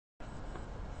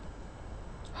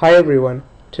Hi everyone,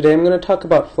 today I'm going to talk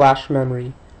about flash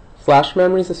memory. Flash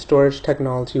memory is a storage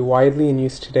technology widely in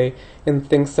use today in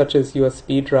things such as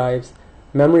USB drives,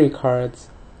 memory cards,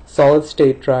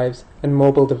 solid-state drives, and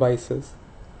mobile devices.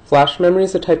 Flash memory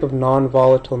is a type of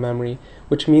non-volatile memory,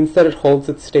 which means that it holds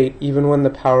its state even when the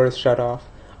power is shut off,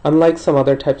 unlike some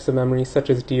other types of memory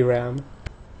such as DRAM.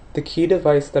 The key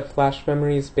device that flash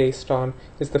memory is based on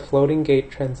is the floating gate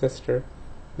transistor.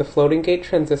 The floating gate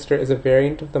transistor is a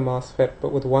variant of the MOSFET,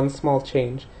 but with one small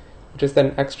change, which is that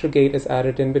an extra gate is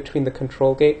added in between the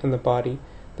control gate and the body.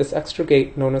 This extra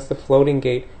gate, known as the floating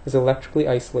gate, is electrically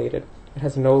isolated. It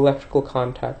has no electrical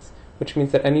contacts, which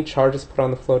means that any charges put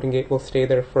on the floating gate will stay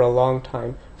there for a long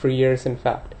time, for years in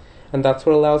fact, and that's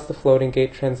what allows the floating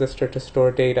gate transistor to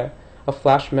store data. A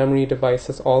flash memory device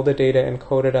has all the data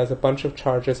encoded as a bunch of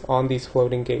charges on these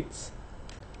floating gates.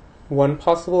 One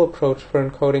possible approach for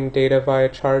encoding data via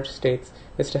charge states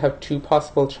is to have two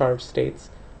possible charge states,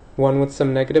 one with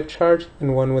some negative charge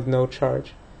and one with no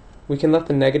charge. We can let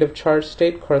the negative charge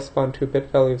state correspond to a bit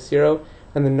value of 0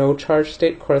 and the no charge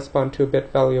state correspond to a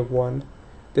bit value of 1.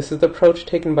 This is the approach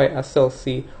taken by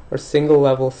SLC, or single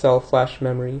level cell flash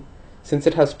memory. Since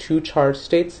it has two charge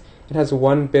states, it has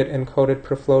one bit encoded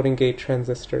per floating gate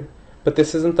transistor. But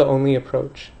this isn't the only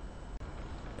approach.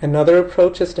 Another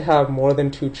approach is to have more than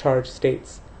two charge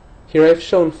states. Here I've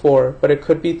shown 4, but it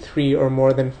could be 3 or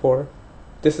more than 4.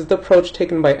 This is the approach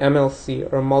taken by MLC,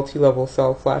 or multi-level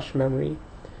cell flash memory.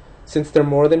 Since there are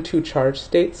more than two charge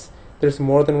states, there's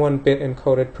more than one bit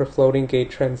encoded per floating gate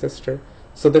transistor,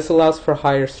 so this allows for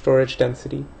higher storage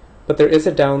density. But there is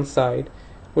a downside,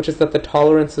 which is that the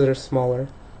tolerances are smaller.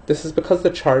 This is because the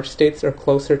charge states are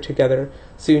closer together,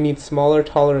 so you need smaller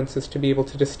tolerances to be able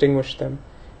to distinguish them,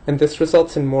 and this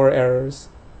results in more errors.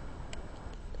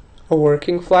 A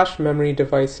working flash memory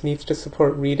device needs to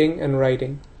support reading and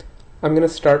writing. I'm going to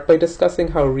start by discussing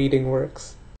how reading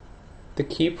works. The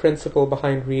key principle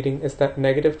behind reading is that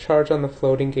negative charge on the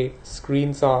floating gate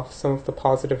screens off some of the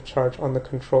positive charge on the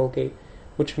control gate,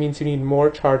 which means you need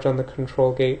more charge on the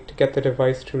control gate to get the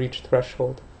device to reach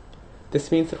threshold.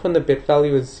 This means that when the bit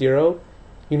value is 0,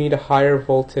 you need a higher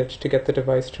voltage to get the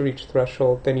device to reach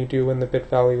threshold than you do when the bit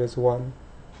value is 1.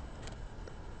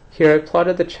 Here I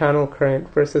plotted the channel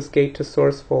current versus gate to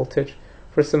source voltage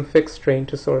for some fixed drain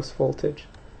to source voltage.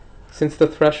 Since the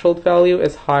threshold value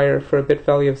is higher for a bit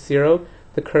value of 0,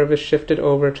 the curve is shifted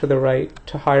over to the right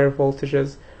to higher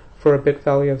voltages for a bit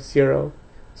value of 0.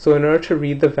 So in order to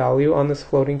read the value on this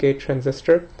floating gate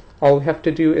transistor, all we have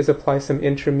to do is apply some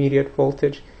intermediate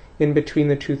voltage in between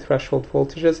the two threshold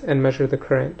voltages and measure the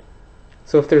current.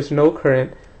 So if there's no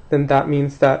current, then that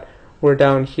means that we're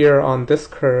down here on this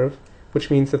curve, which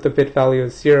means that the bit value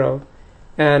is 0.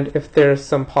 And if there's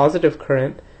some positive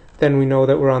current, then we know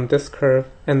that we're on this curve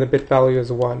and the bit value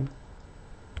is 1.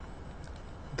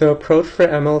 The approach for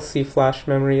MLC flash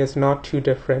memory is not too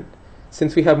different.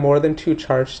 Since we have more than two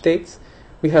charge states,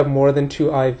 we have more than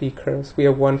two IV curves. We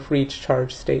have one for each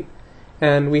charge state.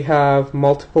 And we have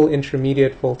multiple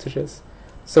intermediate voltages.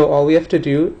 So all we have to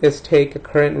do is take a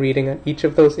current reading at each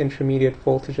of those intermediate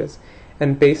voltages,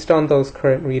 and based on those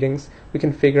current readings, we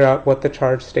can figure out what the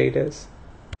charge state is.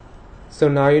 So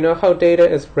now you know how data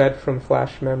is read from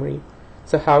flash memory.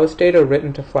 So how is data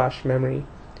written to flash memory?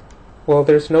 Well,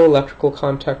 there's no electrical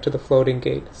contact to the floating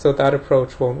gate, so that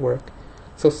approach won't work.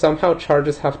 So somehow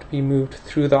charges have to be moved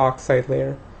through the oxide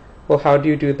layer. Well, how do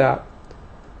you do that?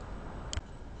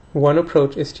 One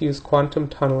approach is to use quantum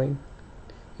tunneling.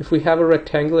 If we have a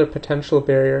rectangular potential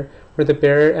barrier where the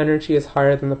barrier energy is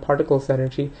higher than the particle's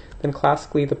energy, then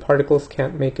classically the particles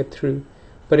can't make it through.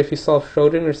 But if you solve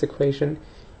Schrodinger's equation,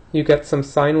 you get some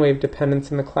sine wave dependence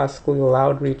in the classically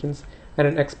allowed regions and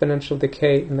an exponential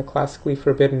decay in the classically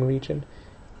forbidden region,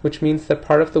 which means that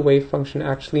part of the wave function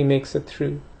actually makes it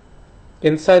through.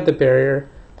 Inside the barrier,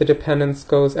 the dependence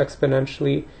goes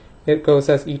exponentially. It goes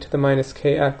as e to the minus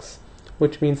kx,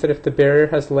 which means that if the barrier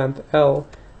has length L,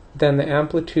 then the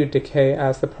amplitude decay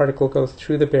as the particle goes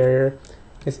through the barrier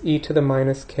is e to the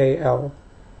minus kl,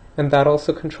 and that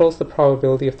also controls the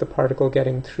probability of the particle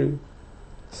getting through.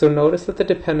 So notice that the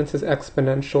dependence is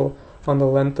exponential on the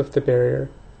length of the barrier.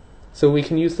 So we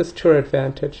can use this to our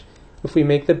advantage. If we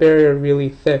make the barrier really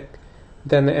thick,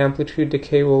 then the amplitude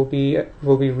decay will be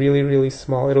really, really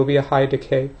small. It'll be a high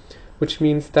decay, which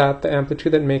means that the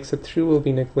amplitude that makes it through will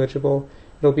be negligible.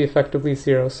 It'll be effectively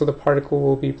 0, so the particle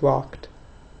will be blocked.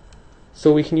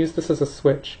 So we can use this as a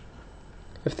switch.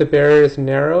 If the barrier is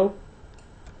narrow,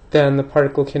 then the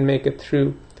particle can make it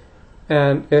through.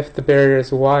 And if the barrier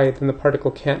is wide, then the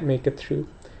particle can't make it through.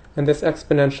 And this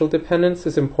exponential dependence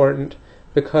is important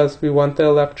because we want the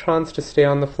electrons to stay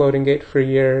on the floating gate for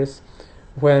years,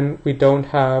 when we don't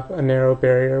have a narrow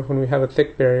barrier, when we have a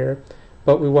thick barrier,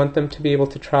 but we want them to be able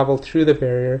to travel through the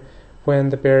barrier when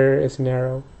the barrier is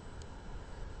narrow.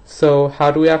 So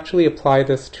how do we actually apply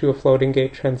this to a floating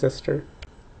gate transistor?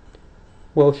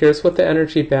 Well, here's what the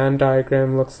energy band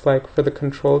diagram looks like for the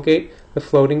control gate, the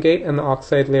floating gate, and the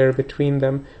oxide layer between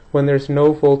them when there's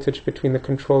no voltage between the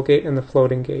control gate and the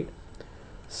floating gate.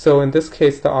 So in this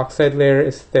case, the oxide layer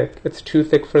is thick. It's too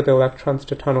thick for the electrons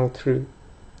to tunnel through.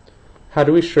 How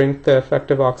do we shrink the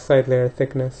effective oxide layer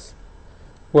thickness?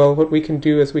 Well, what we can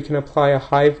do is we can apply a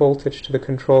high voltage to the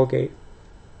control gate.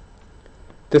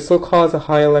 This will cause a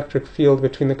high electric field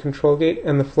between the control gate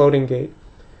and the floating gate.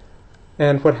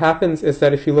 And what happens is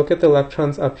that if you look at the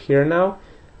electrons up here now,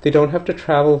 they don't have to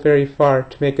travel very far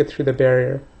to make it through the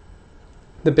barrier.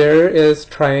 The barrier is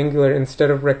triangular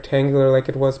instead of rectangular like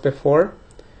it was before,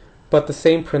 but the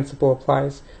same principle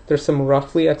applies. There's some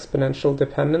roughly exponential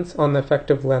dependence on the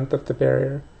effective length of the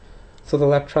barrier. So the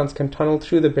electrons can tunnel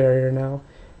through the barrier now,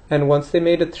 and once they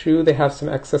made it through, they have some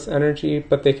excess energy,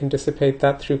 but they can dissipate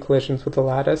that through collisions with the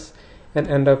lattice and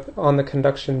end up on the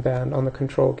conduction band on the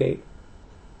control gate.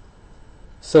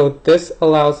 So this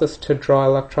allows us to draw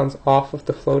electrons off of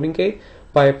the floating gate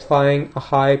by applying a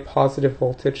high positive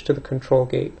voltage to the control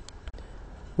gate.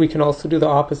 We can also do the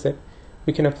opposite.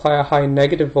 We can apply a high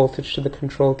negative voltage to the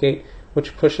control gate,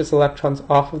 which pushes electrons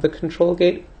off of the control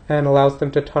gate and allows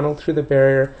them to tunnel through the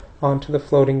barrier onto the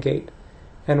floating gate.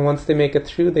 And once they make it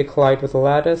through, they collide with the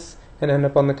lattice and end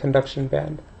up on the conduction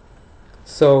band.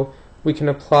 So we can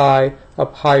apply a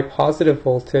high positive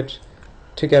voltage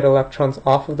to get electrons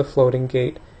off of the floating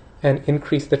gate and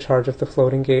increase the charge of the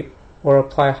floating gate, or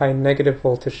apply a high negative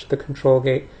voltage to the control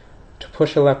gate to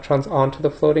push electrons onto the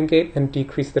floating gate and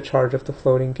decrease the charge of the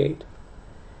floating gate.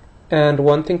 And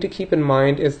one thing to keep in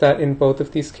mind is that in both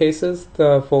of these cases,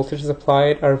 the voltages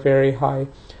applied are very high.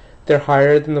 They're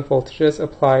higher than the voltages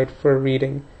applied for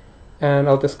reading, and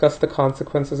I'll discuss the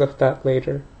consequences of that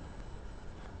later.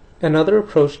 Another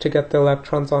approach to get the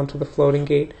electrons onto the floating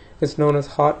gate is known as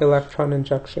hot electron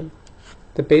injection.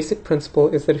 The basic principle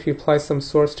is that if you apply some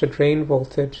source to drain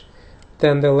voltage,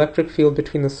 then the electric field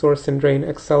between the source and drain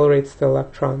accelerates the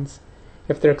electrons.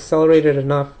 If they're accelerated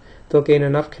enough, they'll gain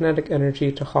enough kinetic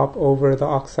energy to hop over the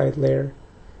oxide layer.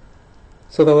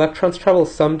 So the electrons travel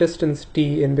some distance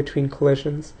d in between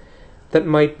collisions. That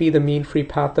might be the mean free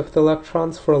path of the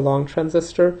electrons for a long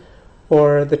transistor,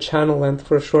 or the channel length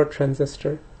for a short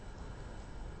transistor.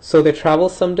 So they travel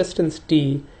some distance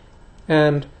d,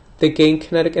 and they gain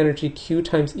kinetic energy q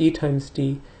times E times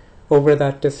d over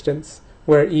that distance,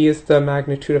 where E is the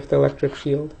magnitude of the electric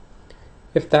field.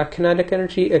 If that kinetic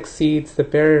energy exceeds the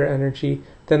barrier energy,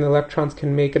 then the electrons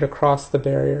can make it across the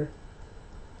barrier.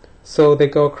 So they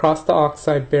go across the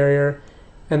oxide barrier,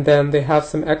 and then they have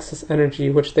some excess energy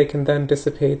which they can then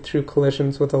dissipate through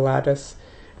collisions with the lattice,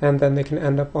 and then they can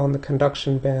end up on the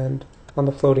conduction band on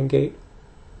the floating gate.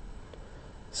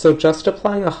 So just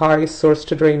applying a high source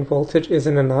to drain voltage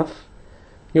isn't enough.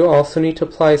 You also need to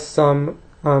apply some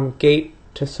gate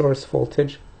to source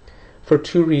voltage for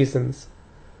two reasons.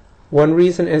 One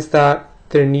reason is that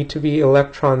there need to be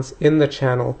electrons in the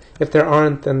channel. If there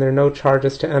aren't, then there are no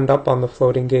charges to end up on the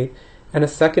floating gate. And a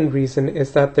second reason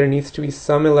is that there needs to be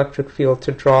some electric field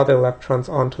to draw the electrons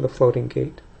onto the floating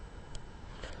gate.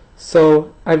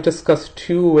 So I've discussed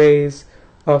two ways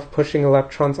of pushing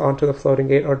electrons onto the floating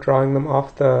gate or drawing them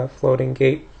off the floating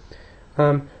gate.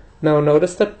 Now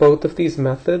notice that both of these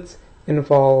methods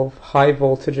involve high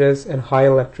voltages and high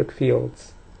electric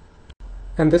fields.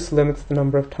 And this limits the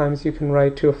number of times you can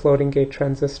write to a floating gate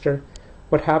transistor.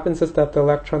 What happens is that the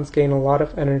electrons gain a lot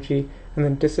of energy and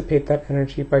then dissipate that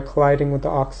energy by colliding with the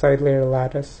oxide layer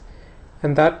lattice,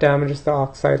 and that damages the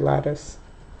oxide lattice.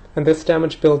 And this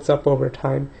damage builds up over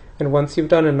time, and once you've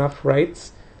done enough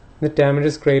writes, the damage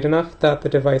is great enough that the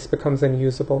device becomes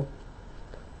unusable.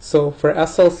 So for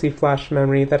SLC flash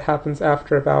memory, that happens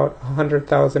after about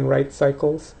 100,000 write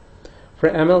cycles. For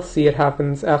MLC, it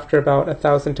happens after about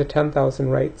 1,000 to 10,000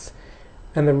 writes.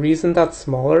 And the reason that's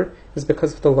smaller is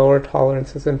because of the lower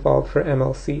tolerances involved for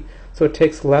MLC, so it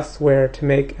takes less wear to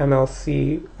make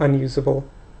MLC unusable.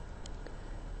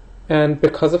 And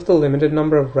because of the limited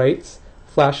number of writes,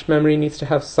 flash memory needs to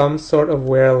have some sort of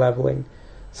wear leveling.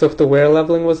 So if the wear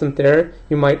leveling wasn't there,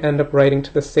 you might end up writing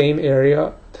to the same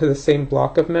area, to the same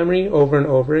block of memory over and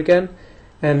over again,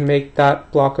 and make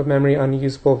that block of memory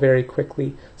unusable very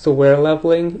quickly. So wear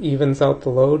leveling evens out the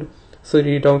load, so that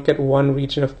you don't get one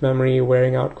region of memory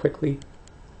wearing out quickly.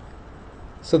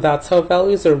 So that's how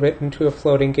values are written to a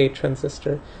floating gate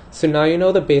transistor. So now you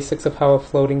know the basics of how a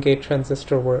floating gate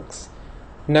transistor works.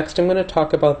 Next I'm going to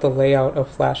talk about the layout of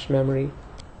flash memory.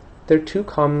 There are two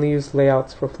commonly used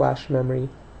layouts for flash memory.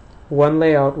 One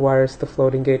layout wires the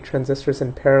floating gate transistors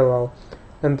in parallel,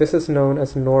 and this is known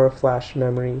as NOR flash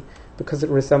memory because it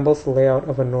resembles the layout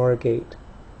of a NOR gate.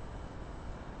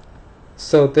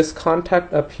 So this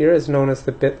contact up here is known as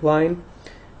the bit line,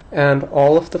 and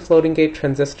all of the floating gate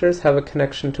transistors have a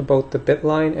connection to both the bit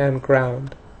line and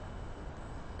ground.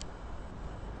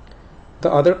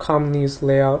 The other commonly used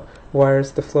layout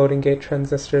wires the floating gate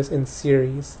transistors in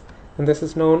series, and this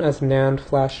is known as NAND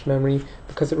flash memory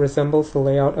because it resembles the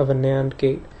layout of a NAND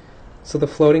gate. So the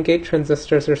floating gate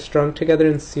transistors are strung together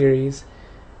in series,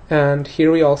 and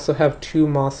here we also have two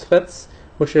MOSFETs,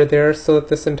 which are there so that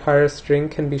this entire string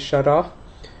can be shut off,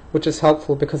 which is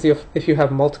helpful because if you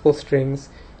have multiple strings,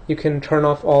 you can turn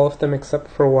off all of them except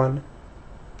for one.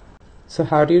 So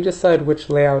how do you decide which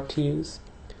layout to use?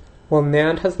 Well,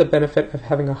 NAND has the benefit of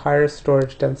having a higher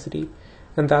storage density,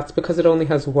 and that's because it only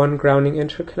has one grounding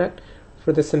interconnect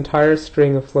for this entire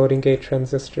string of floating gate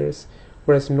transistors,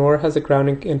 whereas NOR has a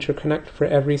grounding interconnect for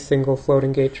every single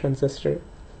floating gate transistor.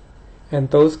 And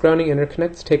those grounding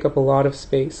interconnects take up a lot of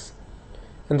space,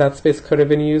 and that space could have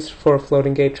been used for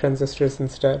floating gate transistors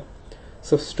instead.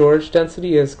 So if storage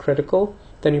density is critical,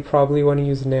 then you probably want to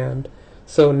use NAND.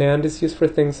 So NAND is used for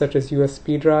things such as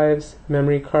USB drives,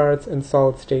 memory cards, and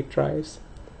solid-state drives.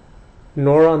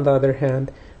 NOR, on the other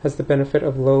hand, has the benefit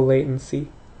of low latency.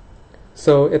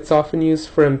 So it's often used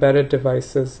for embedded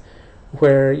devices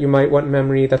where you might want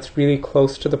memory that's really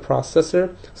close to the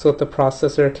processor so that the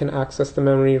processor can access the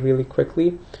memory really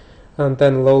quickly. And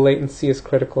then low latency is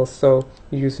critical, so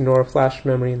you use NOR flash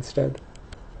memory instead.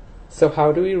 So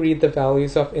how do we read the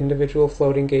values of individual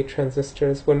floating gate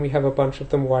transistors when we have a bunch of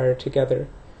them wired together?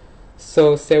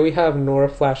 So say we have NOR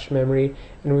flash memory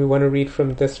and we want to read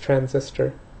from this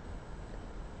transistor.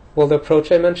 Well, the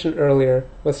approach I mentioned earlier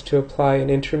was to apply an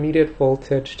intermediate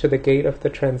voltage to the gate of the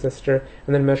transistor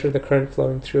and then measure the current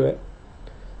flowing through it.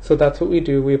 So that's what we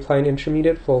do. We apply an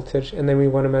intermediate voltage and then we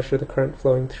want to measure the current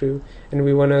flowing through, and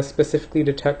we want to specifically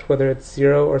detect whether it's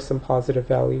 0 or some positive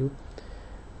value.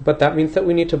 But that means that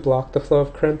we need to block the flow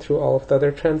of current through all of the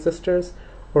other transistors,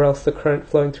 or else the current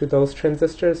flowing through those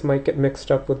transistors might get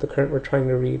mixed up with the current we're trying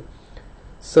to read.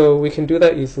 So we can do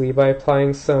that easily by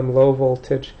applying some low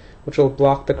voltage, which will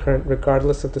block the current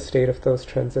regardless of the state of those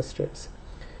transistors.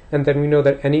 And then we know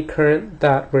that any current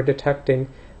that we're detecting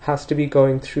has to be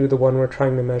going through the one we're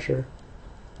trying to measure.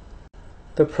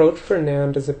 The approach for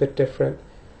NAND is a bit different.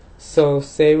 So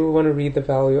say we want to read the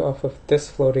value off of this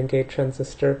floating gate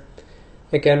transistor.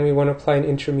 Again, we want to apply an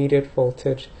intermediate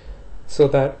voltage so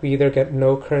that we either get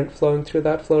no current flowing through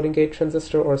that floating gate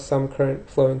transistor or some current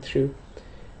flowing through.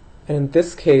 And in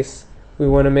this case, we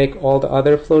want to make all the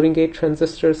other floating gate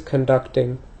transistors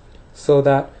conducting so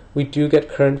that we do get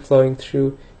current flowing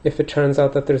through if it turns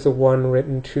out that there's a 1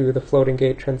 written to the floating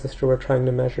gate transistor we're trying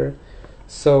to measure.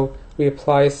 So we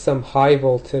apply some high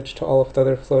voltage to all of the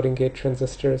other floating gate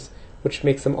transistors, which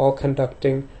makes them all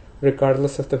conducting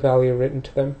regardless of the value written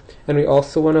to them. And we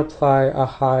also want to apply a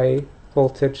high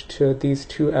voltage to these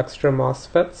two extra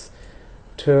MOSFETs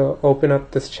to open up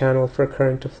this channel for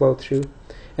current to flow through.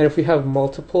 And if we have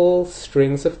multiple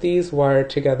strings of these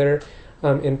wired together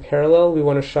in parallel, we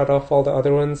want to shut off all the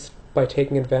other ones by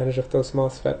taking advantage of those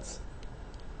MOSFETs.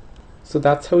 So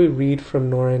that's how we read from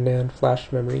NOR and NAND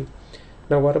flash memory.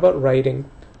 Now what about writing?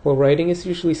 Well, writing is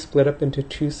usually split up into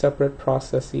two separate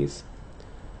processes.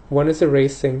 One is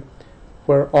erasing,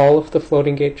 where all of the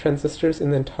floating gate transistors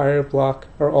in the entire block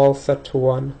are all set to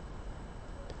 1.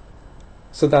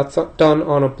 So that's done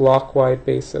on a block-wide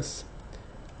basis.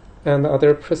 And the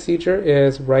other procedure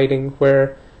is writing,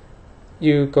 where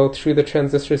you go through the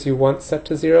transistors you want set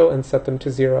to 0 and set them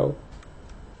to 0.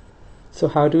 So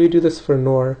how do we do this for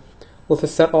NOR? Well, to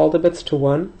set all the bits to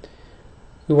 1,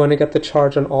 we want to get the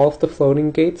charge on all of the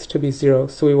floating gates to be 0,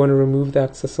 so we want to remove the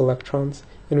excess electrons.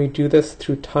 And we do this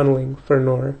through tunneling for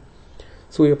NOR.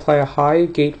 So we apply a high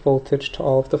gate voltage to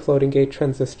all of the floating gate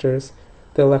transistors.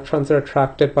 The electrons are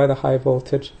attracted by the high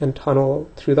voltage and tunnel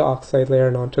through the oxide layer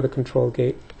and onto the control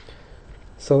gate.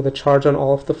 So the charge on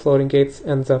all of the floating gates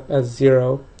ends up as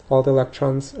 0. All the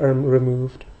electrons are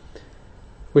removed,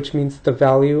 which means the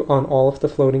value on all of the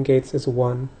floating gates is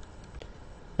 1.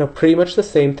 Now pretty much the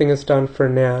same thing is done for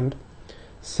NAND.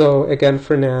 So again,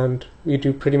 for NAND, we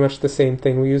do pretty much the same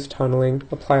thing. We use tunneling,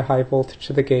 apply high voltage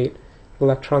to the gate,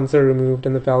 electrons are removed,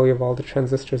 and the value of all the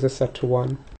transistors is set to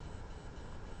 1.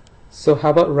 So how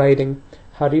about writing?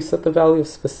 How do you set the value of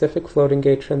specific floating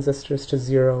gate transistors to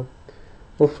 0?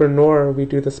 Well, for NOR, we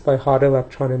do this by hot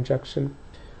electron injection,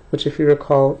 which, if you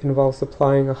recall, involves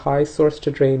applying a high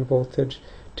source-to-drain voltage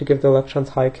to give the electrons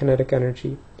high kinetic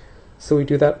energy. So we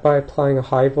do that by applying a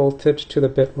high voltage to the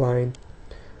bit line.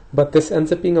 But this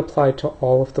ends up being applied to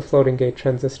all of the floating gate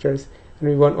transistors, and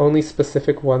we want only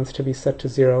specific ones to be set to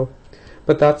 0.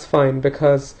 But that's fine,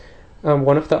 because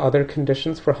one of the other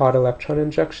conditions for hot electron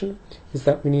injection is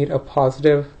that we need a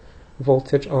positive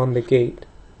voltage on the gate.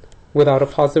 Without a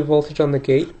positive voltage on the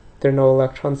gate, there are no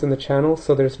electrons in the channel,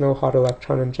 so there's no hot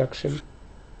electron injection.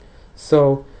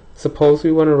 So suppose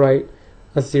we want to write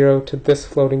a 0 to this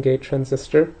floating gate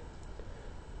transistor.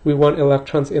 We want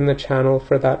electrons in the channel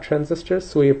for that transistor,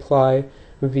 so we apply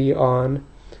V on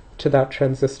to that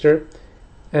transistor,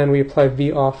 and we apply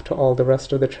V off to all the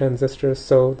rest of the transistors,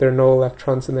 so there are no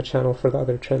electrons in the channel for the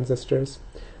other transistors.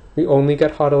 We only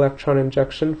get hot electron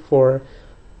injection for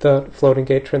the floating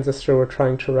gate transistor we're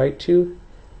trying to write to,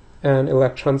 and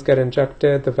electrons get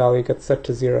injected, the value gets set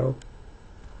to 0.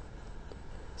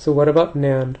 So what about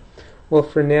NAND? Well,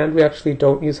 for NAND we actually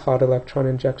don't use hot electron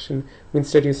injection, we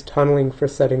instead use tunneling for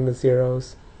setting the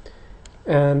zeros.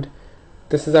 And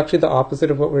this is actually the opposite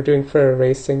of what we're doing for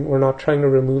erasing. We're not trying to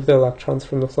remove the electrons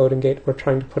from the floating gate, we're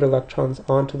trying to put electrons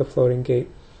onto the floating gate.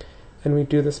 And we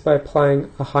do this by applying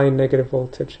a high negative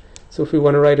voltage. So if we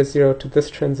want to write a 0 to this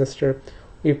transistor,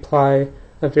 we apply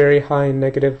a very high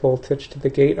negative voltage to the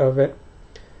gate of it,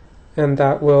 and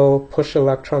that will push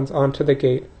electrons onto the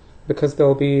gate, because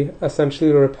they'll be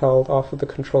essentially repelled off of the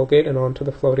control gate and onto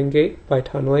the floating gate by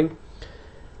tunneling,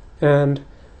 and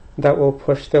that will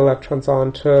push the electrons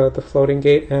onto the floating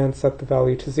gate and set the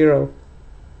value to 0.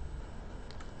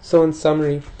 So in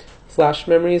summary, flash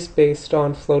memory is based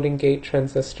on floating gate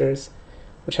transistors,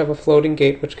 which have a floating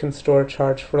gate which can store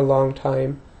charge for a long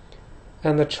time,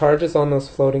 and the charges on those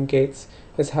floating gates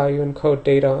is how you encode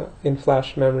data in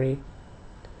flash memory.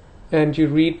 And you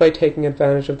read by taking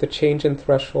advantage of the change in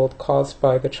threshold caused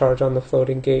by the charge on the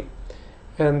floating gate.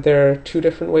 And there are two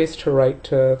different ways to write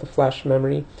to the flash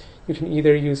memory. You can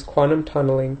either use quantum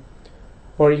tunneling,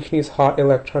 or you can use hot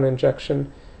electron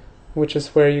injection, which is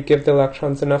where you give the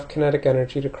electrons enough kinetic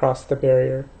energy to cross the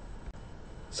barrier.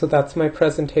 So that's my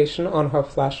presentation on how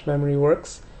flash memory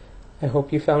works. I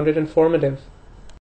hope you found it informative.